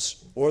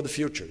tomorrow's or the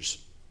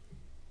future's.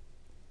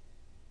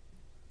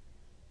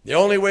 The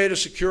only way to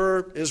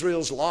secure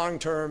Israel's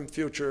long-term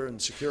future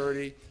and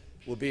security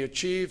will be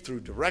achieved through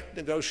direct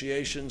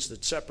negotiations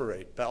that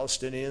separate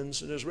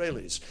Palestinians and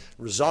Israelis,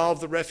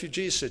 resolve the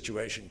refugee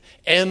situation,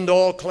 end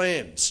all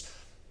claims,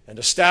 and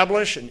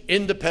establish an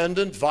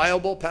independent,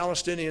 viable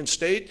Palestinian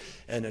state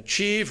and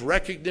achieve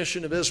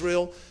recognition of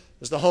Israel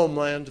as the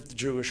homeland of the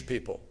Jewish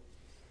people.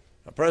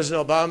 Now,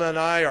 President Obama and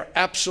I are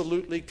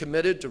absolutely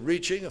committed to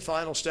reaching a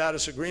final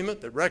status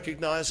agreement that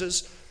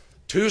recognizes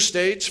two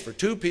states for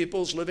two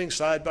peoples living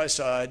side by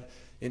side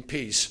in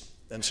peace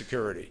and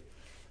security.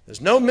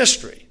 There's no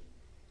mystery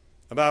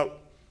about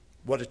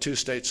what a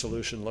two-state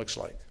solution looks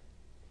like.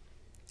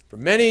 For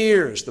many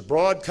years, the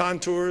broad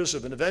contours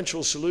of an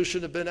eventual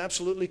solution have been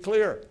absolutely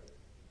clear.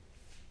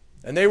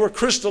 And they were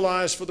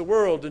crystallized for the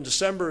world in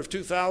December of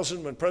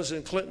 2000 when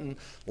President Clinton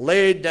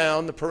laid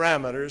down the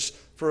parameters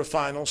for a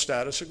final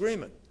status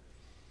agreement.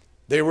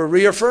 They were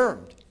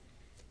reaffirmed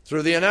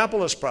through the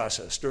Annapolis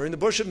process during the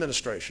Bush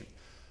administration.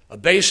 A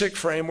basic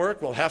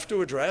framework will have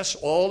to address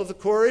all of the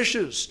core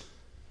issues: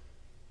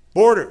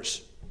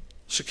 borders,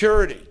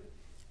 security,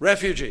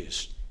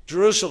 refugees,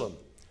 Jerusalem,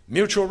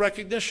 mutual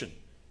recognition,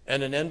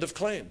 and an end of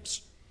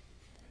claims.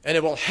 And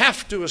it will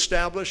have to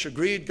establish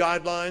agreed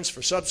guidelines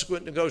for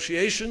subsequent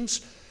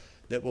negotiations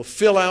that will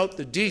fill out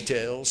the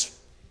details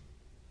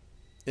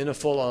in a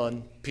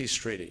full-on peace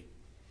treaty.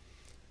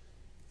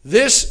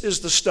 This is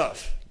the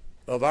stuff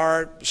of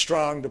our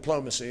strong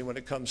diplomacy when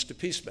it comes to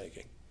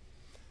peacemaking.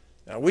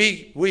 Now,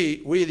 we,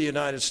 the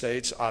United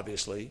States,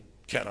 obviously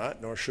cannot,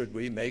 nor should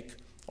we, make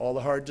all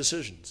the hard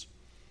decisions.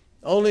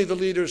 Only the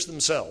leaders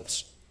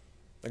themselves,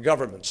 the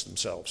governments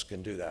themselves,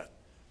 can do that.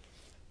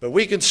 But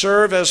we can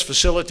serve as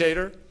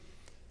facilitator,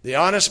 the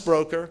honest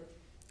broker,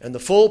 and the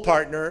full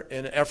partner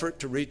in an effort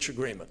to reach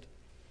agreement.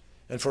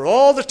 And for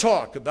all the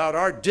talk about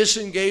our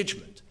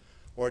disengagement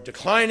or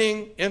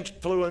declining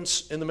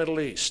influence in the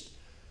Middle East,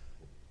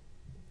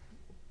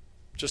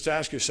 just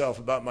ask yourself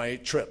about my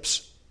 8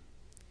 trips.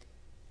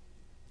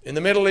 In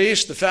the Middle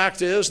East, the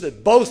fact is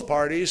that both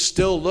parties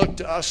still look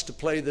to us to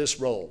play this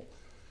role.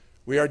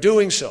 We are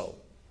doing so.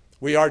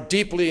 We are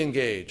deeply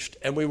engaged,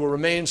 and we will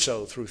remain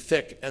so through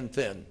thick and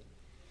thin.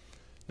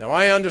 Now,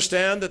 I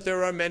understand that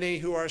there are many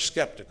who are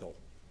skeptical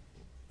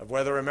of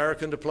whether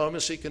American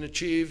diplomacy can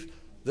achieve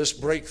this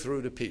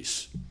breakthrough to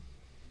peace.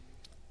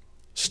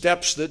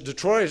 Steps that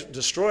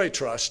destroy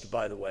trust,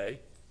 by the way,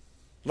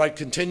 like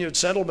continued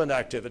settlement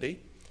activity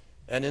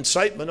and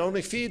incitement,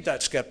 only feed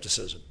that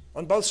skepticism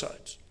on both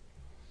sides.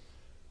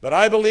 But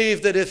I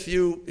believe that if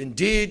you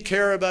indeed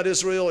care about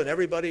Israel, and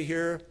everybody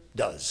here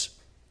does,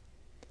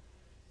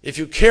 if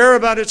you care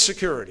about its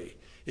security,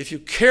 if you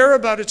care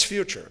about its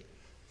future,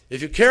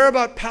 if you care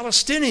about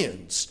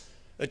Palestinians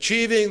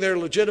achieving their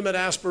legitimate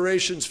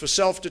aspirations for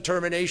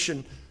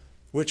self-determination,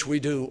 which we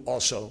do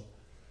also,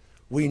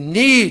 we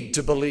need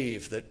to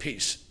believe that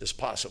peace is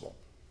possible.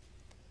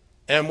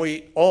 And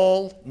we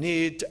all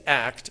need to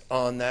act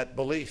on that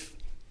belief.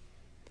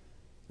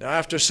 Now,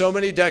 after so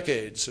many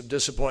decades of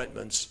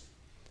disappointments,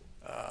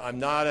 I'm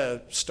not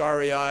a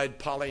starry-eyed,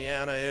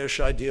 Pollyanna-ish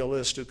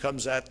idealist who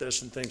comes at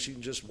this and thinks you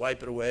can just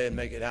wipe it away and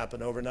make it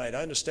happen overnight.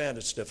 I understand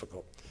it's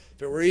difficult.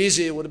 If it were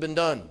easy, it would have been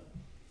done.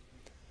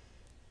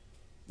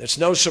 It's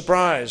no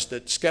surprise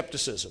that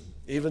skepticism,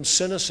 even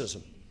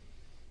cynicism,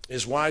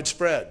 is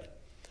widespread.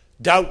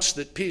 Doubts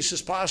that peace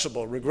is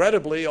possible,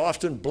 regrettably,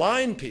 often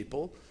blind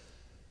people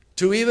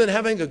to even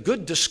having a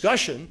good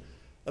discussion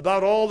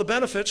about all the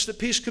benefits that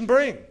peace can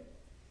bring.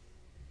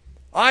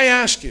 I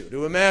ask you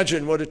to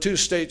imagine what a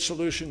two-state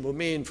solution will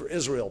mean for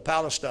Israel,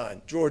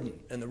 Palestine, Jordan,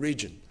 and the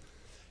region.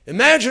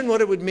 Imagine what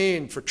it would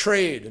mean for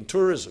trade and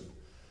tourism,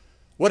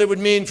 what it would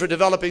mean for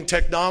developing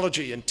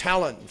technology and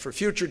talent and for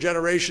future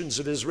generations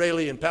of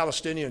Israeli and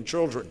Palestinian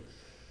children.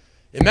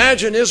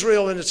 Imagine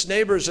Israel and its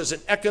neighbors as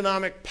an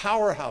economic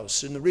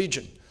powerhouse in the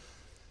region.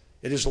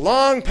 It is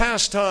long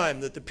past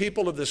time that the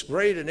people of this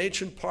great and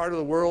ancient part of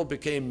the world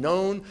became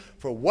known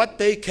for what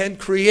they can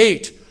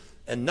create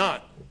and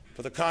not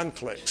for the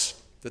conflicts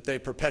that they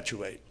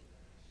perpetuate.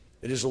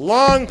 It is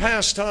long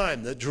past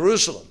time that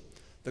Jerusalem,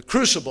 the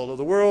crucible of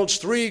the world's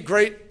 3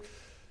 great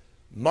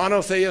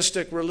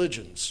monotheistic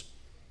religions,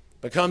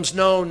 becomes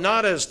known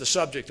not as the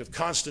subject of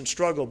constant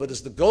struggle, but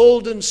as the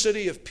golden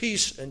city of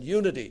peace and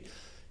unity,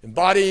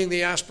 embodying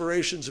the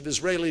aspirations of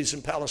Israelis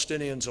and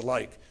Palestinians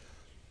alike.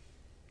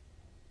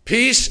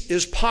 Peace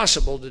is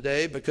possible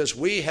today because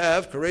we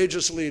have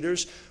courageous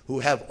leaders who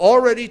have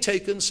already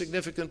taken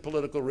significant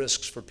political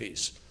risks for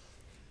peace.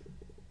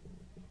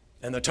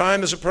 And the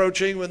time is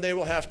approaching when they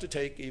will have to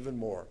take even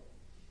more.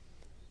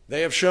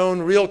 They have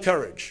shown real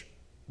courage,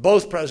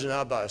 both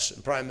President Abbas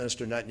and Prime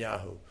Minister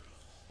Netanyahu.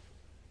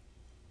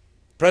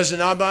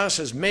 President Abbas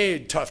has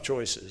made tough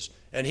choices,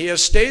 and he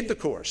has stayed the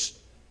course,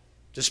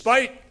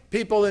 despite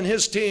people in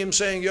his team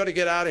saying, you ought to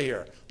get out of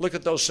here. Look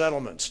at those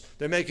settlements.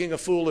 They're making a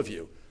fool of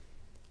you.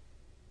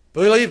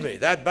 Believe me,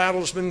 that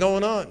battle's been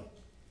going on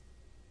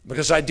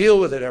because I deal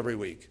with it every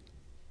week.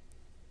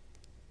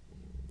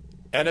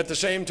 And at the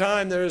same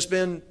time, there has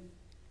been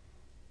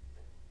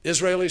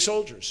Israeli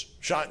soldiers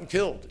shot and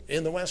killed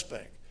in the West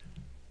Bank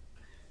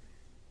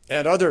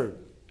and other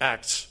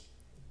acts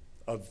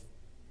of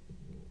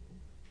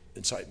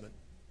incitement.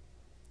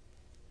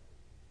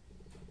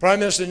 Prime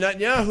Minister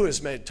Netanyahu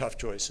has made tough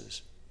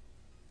choices.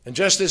 And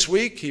just this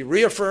week, he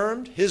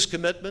reaffirmed his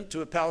commitment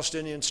to a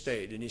Palestinian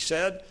state. And he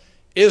said,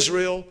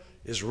 Israel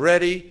is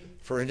ready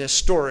for an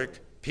historic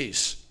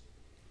peace.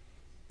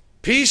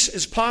 Peace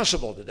is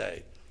possible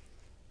today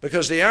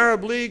because the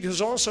Arab League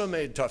has also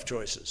made tough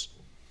choices.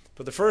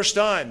 For the first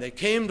time, they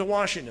came to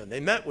Washington. They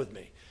met with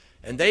me.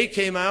 And they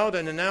came out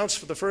and announced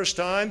for the first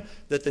time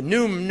that the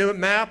new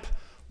map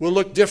will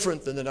look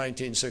different than the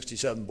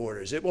 1967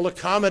 borders. It will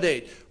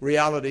accommodate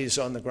realities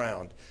on the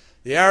ground.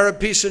 The Arab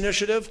Peace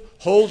Initiative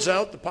holds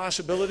out the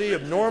possibility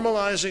of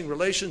normalizing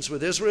relations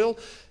with Israel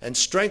and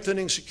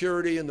strengthening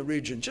security in the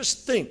region.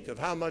 Just think of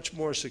how much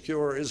more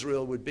secure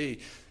Israel would be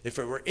if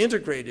it were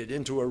integrated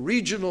into a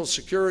regional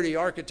security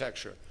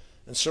architecture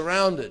and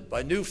surrounded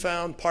by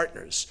newfound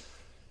partners.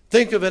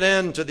 Think of an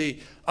end to the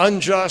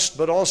unjust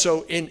but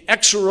also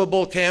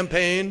inexorable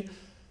campaign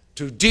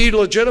to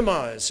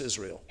delegitimize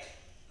Israel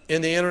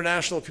in the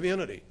international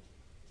community.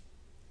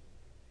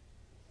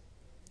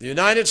 The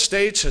United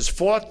States has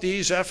fought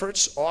these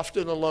efforts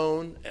often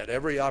alone at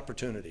every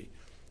opportunity,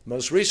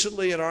 most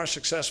recently in our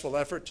successful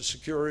effort to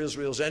secure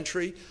Israel's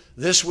entry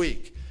this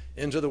week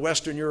into the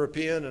Western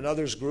European and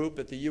others group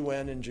at the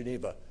UN in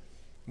Geneva.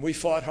 We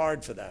fought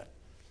hard for that.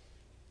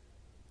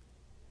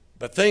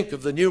 But think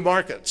of the new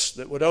markets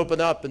that would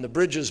open up and the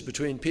bridges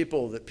between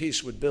people that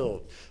peace would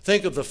build.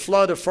 Think of the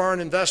flood of foreign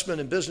investment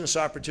and business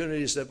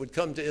opportunities that would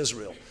come to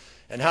Israel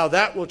and how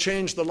that will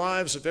change the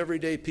lives of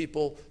everyday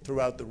people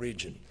throughout the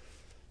region.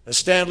 As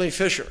Stanley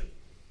Fischer,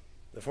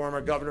 the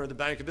former governor of the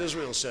Bank of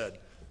Israel, said,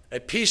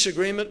 a peace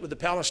agreement with the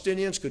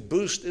Palestinians could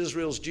boost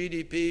Israel's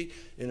GDP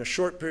in a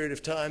short period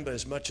of time by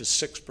as much as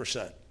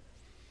 6%.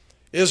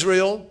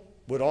 Israel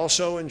would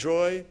also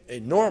enjoy a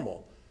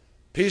normal,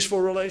 peaceful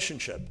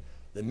relationship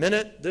the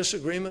minute this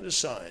agreement is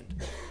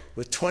signed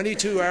with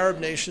 22 Arab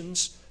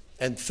nations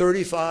and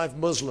 35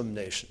 Muslim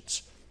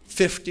nations,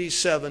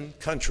 57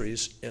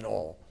 countries in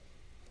all.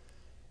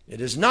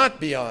 It is not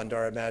beyond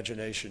our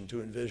imagination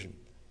to envision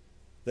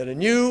that a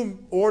new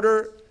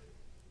order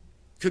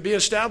could be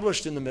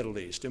established in the Middle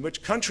East, in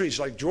which countries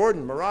like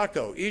Jordan,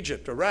 Morocco,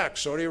 Egypt, Iraq,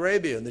 Saudi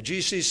Arabia, and the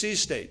GCC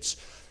states,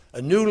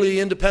 a newly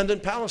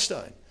independent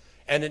Palestine,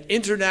 and an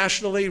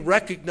internationally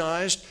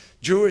recognized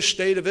Jewish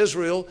state of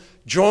Israel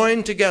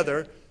join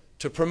together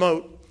to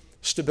promote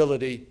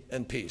stability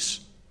and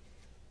peace.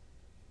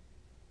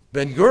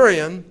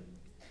 Ben-Gurion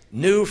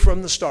knew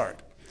from the start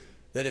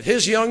that if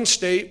his young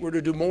state were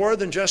to do more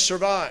than just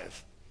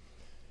survive,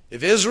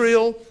 if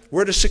Israel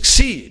were to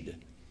succeed,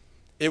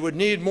 it would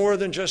need more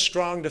than just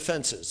strong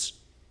defenses.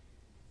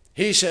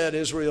 He said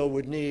Israel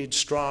would need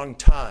strong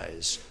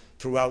ties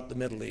throughout the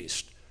Middle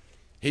East.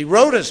 He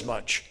wrote as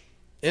much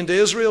into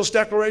Israel's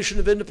Declaration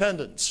of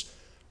Independence,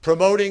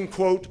 promoting,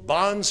 quote,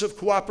 bonds of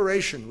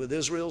cooperation with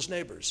Israel's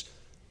neighbors.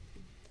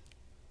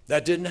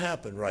 That didn't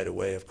happen right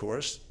away, of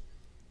course,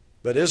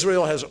 but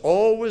Israel has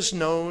always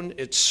known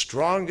its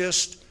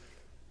strongest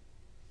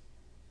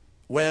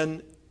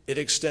when it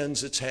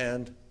extends its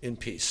hand in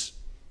peace,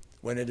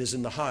 when it is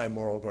in the high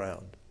moral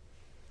ground.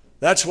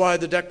 That's why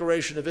the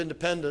Declaration of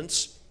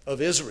Independence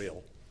of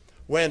Israel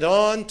went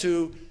on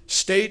to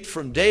state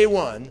from day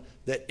one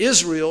that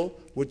Israel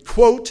would,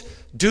 quote,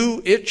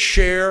 do its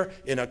share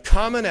in a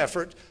common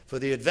effort for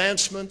the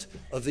advancement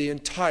of the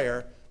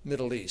entire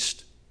Middle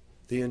East.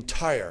 The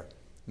entire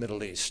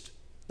Middle East.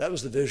 That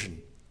was the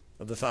vision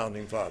of the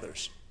Founding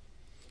Fathers.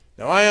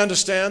 Now, I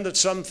understand that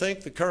some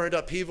think the current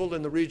upheaval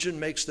in the region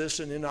makes this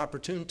an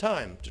inopportune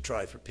time to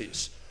try for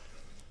peace.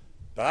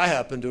 But I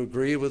happen to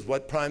agree with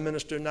what Prime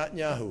Minister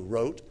Netanyahu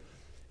wrote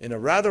in a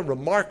rather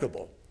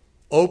remarkable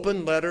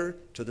open letter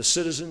to the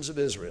citizens of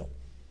Israel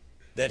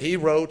that he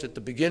wrote at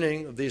the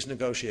beginning of these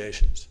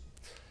negotiations.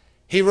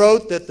 He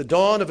wrote that the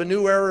dawn of a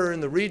new era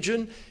in the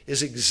region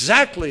is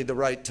exactly the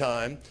right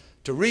time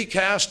to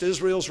recast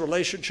Israel's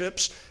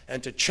relationships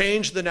and to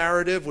change the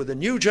narrative with a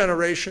new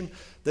generation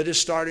that is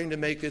starting to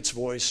make its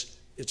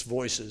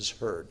voices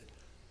heard.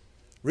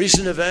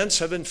 Recent events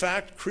have in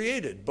fact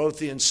created both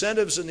the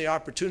incentives and the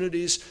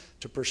opportunities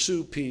to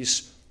pursue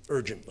peace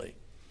urgently.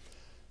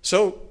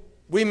 So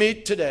we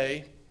meet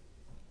today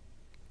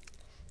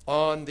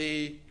on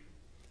the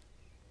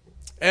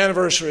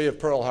anniversary of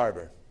Pearl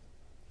Harbor,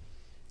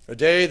 a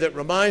day that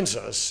reminds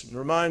us and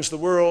reminds the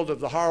world of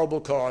the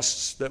horrible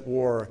costs that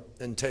war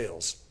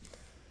entails.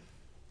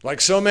 Like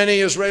so many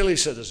Israeli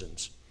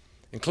citizens,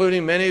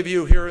 including many of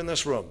you here in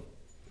this room,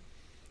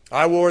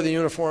 I wore the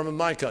uniform of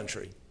my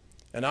country,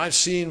 and I've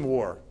seen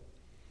war.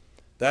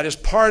 That is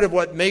part of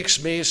what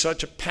makes me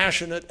such a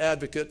passionate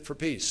advocate for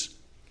peace.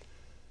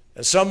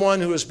 As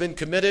someone who has been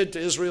committed to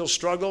Israel's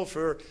struggle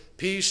for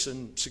peace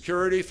and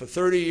security for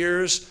 30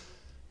 years,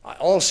 I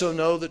also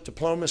know that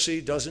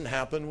diplomacy doesn't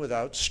happen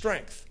without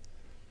strength.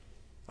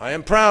 I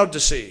am proud to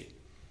see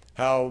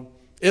how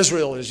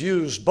Israel has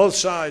used both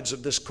sides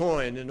of this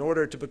coin in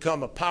order to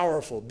become a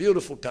powerful,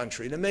 beautiful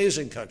country, an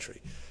amazing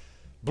country,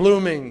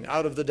 blooming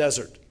out of the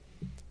desert,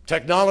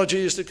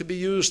 technologies that could be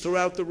used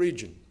throughout the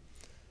region.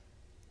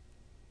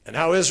 and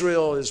how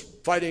Israel is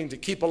fighting to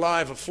keep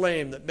alive a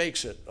flame that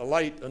makes it a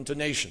light unto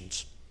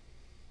nations,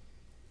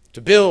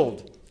 to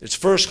build its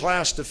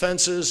first-class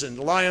defenses and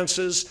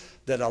alliances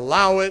that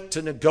allow it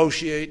to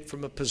negotiate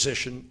from a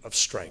position of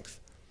strength.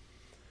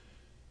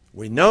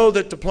 We know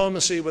that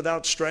diplomacy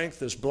without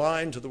strength is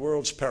blind to the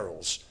world's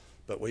perils,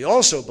 but we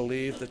also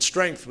believe that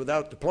strength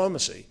without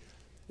diplomacy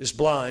is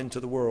blind to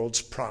the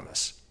world's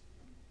promise.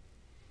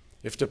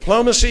 If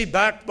diplomacy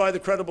backed by the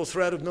credible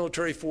threat of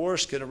military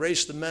force can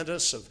erase the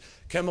menace of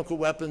chemical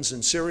weapons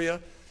in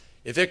Syria,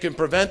 if it can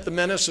prevent the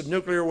menace of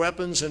nuclear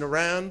weapons in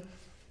Iran,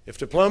 if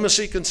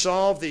diplomacy can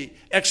solve the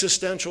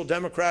existential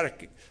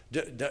demographic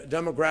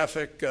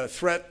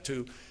threat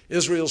to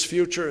Israel's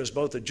future as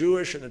both a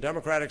Jewish and a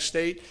democratic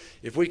state,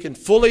 if we can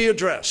fully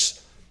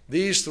address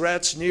these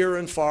threats near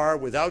and far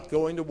without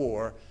going to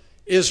war,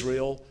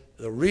 Israel,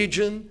 the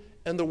region,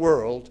 and the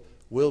world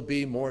will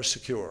be more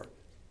secure,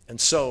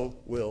 and so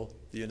will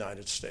the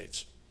United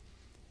States.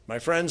 My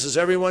friends, as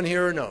everyone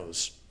here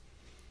knows,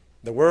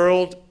 the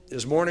world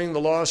is mourning the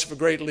loss of a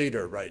great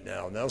leader right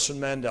now, Nelson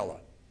Mandela.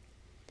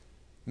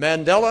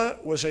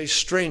 Mandela was a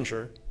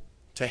stranger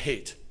to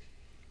hate.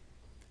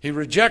 He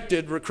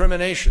rejected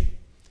recrimination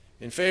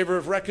in favor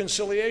of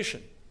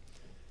reconciliation,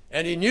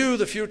 and he knew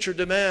the future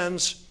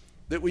demands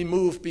that we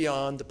move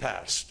beyond the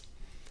past.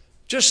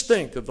 Just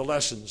think of the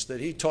lessons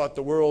that he taught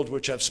the world,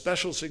 which have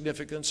special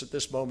significance at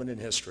this moment in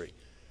history.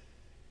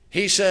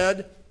 He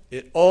said,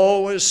 "It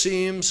always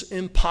seems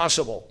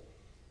impossible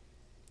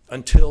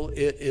until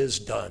it is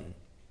done."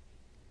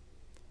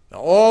 Now,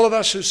 all of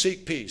us who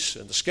seek peace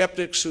and the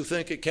skeptics who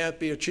think it can't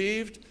be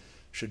achieved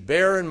should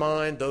bear in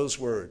mind those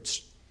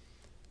words.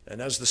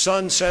 And as the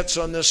sun sets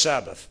on this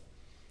Sabbath,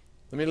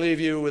 let me leave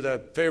you with a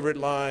favorite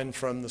line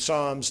from the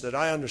Psalms that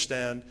I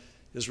understand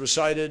is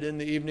recited in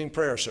the evening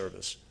prayer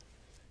service.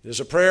 It is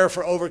a prayer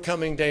for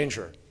overcoming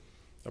danger,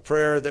 a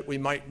prayer that we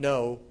might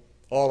know,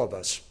 all of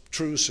us,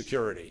 true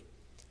security.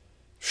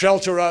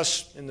 "Shelter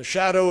us in the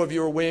shadow of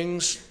your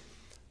wings,"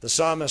 the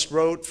psalmist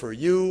wrote, "for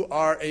you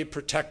are a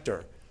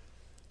protector.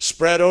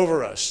 Spread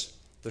over us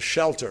the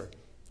shelter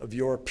of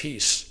your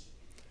peace."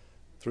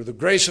 Through the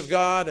grace of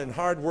God and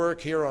hard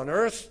work here on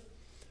earth,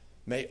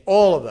 may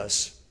all of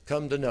us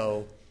come to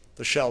know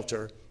the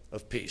shelter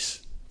of peace.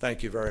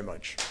 Thank you very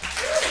much.